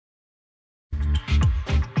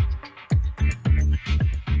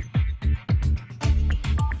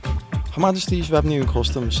Majesty's Revenue and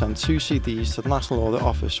Customs sent 2 CDs to the National Audit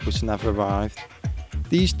Office which never arrived.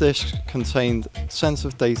 These discs contained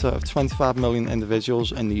sensitive data of 25 million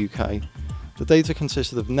individuals in the UK. The data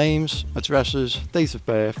consisted of names, addresses, date of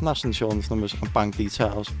birth, national insurance numbers and bank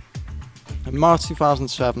details. In March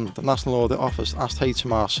 2007, the National Audit Office asked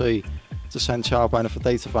HMRC to send child benefit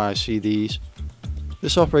data via CDs.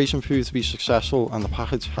 This operation proved to be successful and the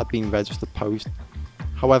package had been registered post.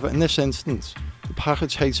 However, in this instance, the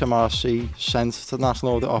package HMRC sent to the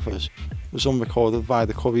National Audit Office was unrecorded via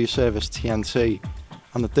the courier service TNT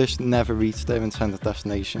and the disc never reached their intended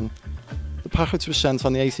destination. The package was sent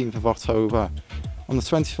on the 18th of October. On the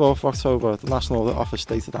 24th of October, the National Audit Office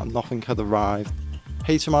stated that nothing had arrived.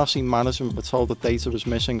 HMRC management were told that data was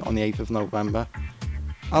missing on the 8th of November.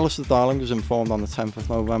 Alistair Darling was informed on the 10th of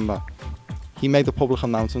November. He made a public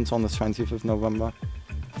announcement on the 20th of November.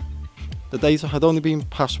 The data had only been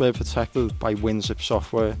password protected by WinZip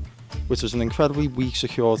software, which is an incredibly weak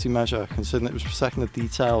security measure considering it was protecting the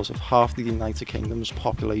details of half the United Kingdom's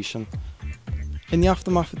population. In the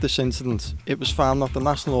aftermath of this incident, it was found that the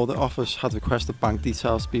National Audit Office had requested bank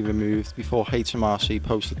details to be removed before HMRC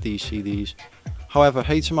posted these CDs. However,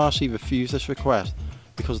 HMRC refused this request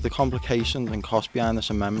because of the complications and cost behind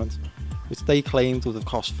this amendment, which they claimed would have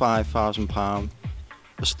cost £5,000.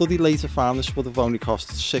 A study later found this would have only cost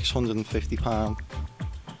 £650.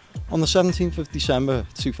 On the 17th of December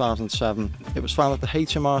 2007, it was found that the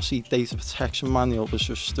HMRC Data Protection Manual was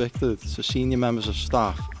restricted to senior members of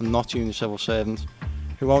staff and not junior civil servants,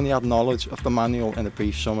 who only had knowledge of the manual in a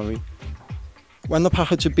brief summary. When the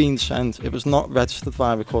package had been sent, it was not registered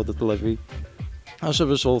via recorded delivery. As a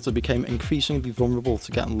result, it became increasingly vulnerable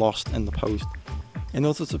to getting lost in the post. In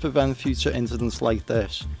order to prevent future incidents like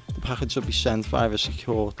this, the package should be sent via a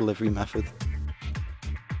secure delivery method.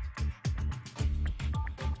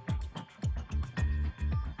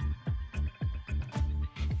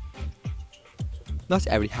 Not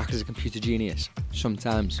every hacker is a computer genius.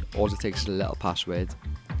 Sometimes all it takes is a little password.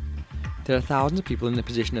 There are thousands of people in the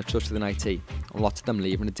position of trust within IT, and lots of them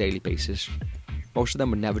leave on a daily basis. Most of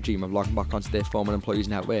them would never dream of logging back onto their former employee's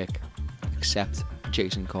network, except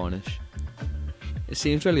Jason Cornish. It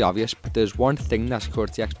seems really obvious, but there's one thing that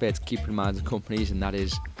security experts keep in mind of companies, and that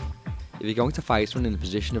is, if you're going to fire someone in a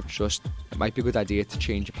position of trust, it might be a good idea to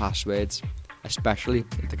change your passwords, especially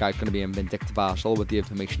if the guy's going to be a vindictive arsehole with the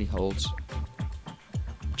information he holds.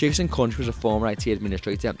 Jason Cornish was a former IT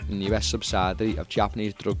administrator in the US subsidiary of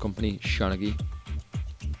Japanese drug company Shionogi.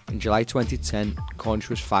 In July 2010, Cornish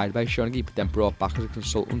was fired by Shionogi but then brought back as a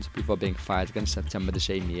consultant before being fired again in September the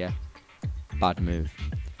same year. Bad move.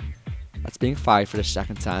 After being fired for the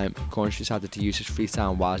second time, Cornish decided to use his free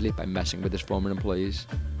time wisely by messing with his former employees.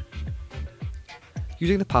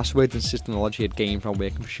 Using the passwords and system knowledge he had gained from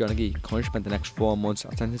working for Shionogi, Cornish spent the next 4 months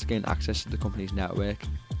attempting to gain access to the company's network.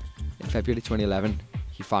 In February 2011,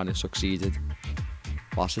 he finally succeeded,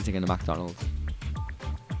 while sitting in a McDonald's.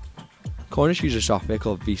 Cornish uses software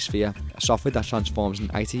called vSphere, a software that transforms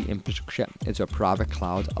an IT infrastructure into a private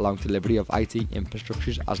cloud, allowing delivery of IT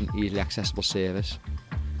infrastructures as an easily accessible service.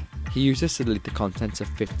 He used this to delete the contents of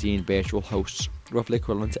 15 virtual hosts, roughly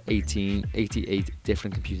equivalent to 88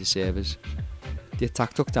 different computer servers. The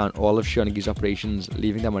attack took down all of Shionogi's operations,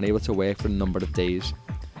 leaving them unable to work for a number of days.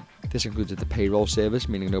 This included the payroll service,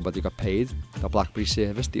 meaning nobody got paid, the BlackBerry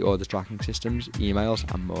service, the order tracking systems, emails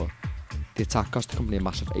and more. The attack cost the company a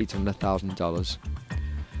massive $800,000.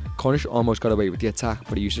 Cornish almost got away with the attack,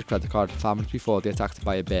 but he used his credit card 5 minutes before the attack to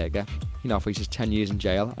buy a burger. He now faces 10 years in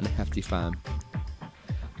jail and a hefty fine.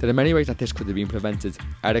 There are many ways that this could have been prevented.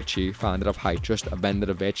 Eric Chu, founder of HighTrust, a vendor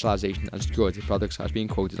of virtualization and security products, has been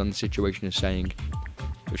quoted on the situation as saying,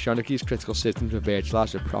 "If Shionogi's critical systems were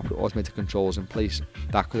virtualized with proper automated controls in place,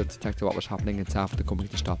 that could have detected what was happening in time for the company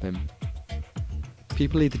to stop him."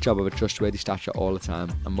 People leave the job of a trustworthy stature all the time,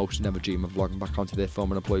 and most never dream of logging back onto their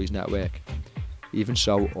former employee's network. Even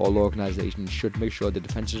so, all organisations should make sure the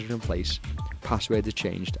defences are in place, passwords are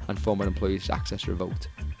changed, and former employees' access revoked.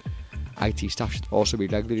 IT staff should also be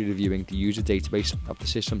regularly reviewing the user database of the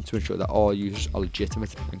system to ensure that all users are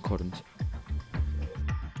legitimate and current.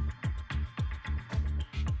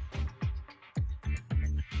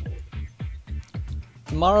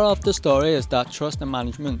 The moral of the story is that trust and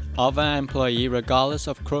management of an employee, regardless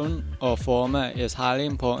of current or former, is highly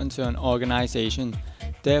important to an organisation.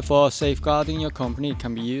 Therefore, safeguarding your company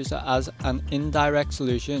can be used as an indirect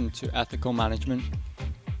solution to ethical management.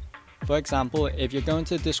 For example, if you're going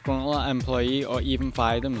to disgruntle an employee or even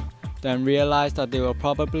fire them, then realise that they will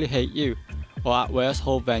probably hate you or at worst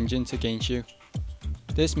hold vengeance against you.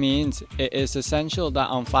 This means it is essential that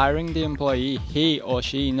on firing the employee, he or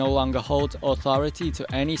she no longer holds authority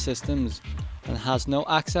to any systems and has no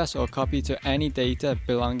access or copy to any data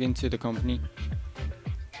belonging to the company.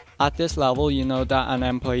 At this level, you know that an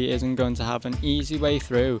employee isn't going to have an easy way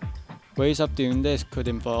through. Ways of doing this could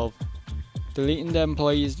involve deleting the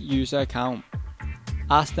employee's user account,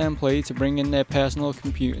 ask the employee to bring in their personal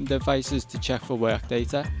computing devices to check for work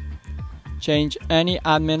data, change any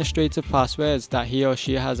administrative passwords that he or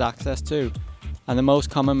she has access to, and the most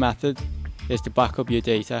common method is to back up your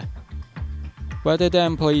data. Whether the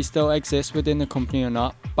employee still exists within the company or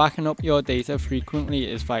not, backing up your data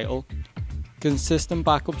frequently is vital. Consistent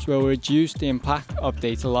backups will reduce the impact of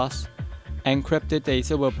data loss. Encrypted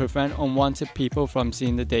data will prevent unwanted people from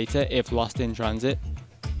seeing the data if lost in transit.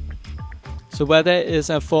 So whether it is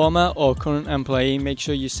a former or current employee, make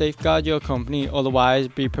sure you safeguard your company, otherwise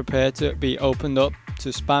be prepared to be opened up to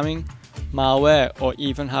spamming, malware, or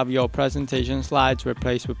even have your presentation slides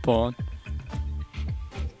replaced with porn.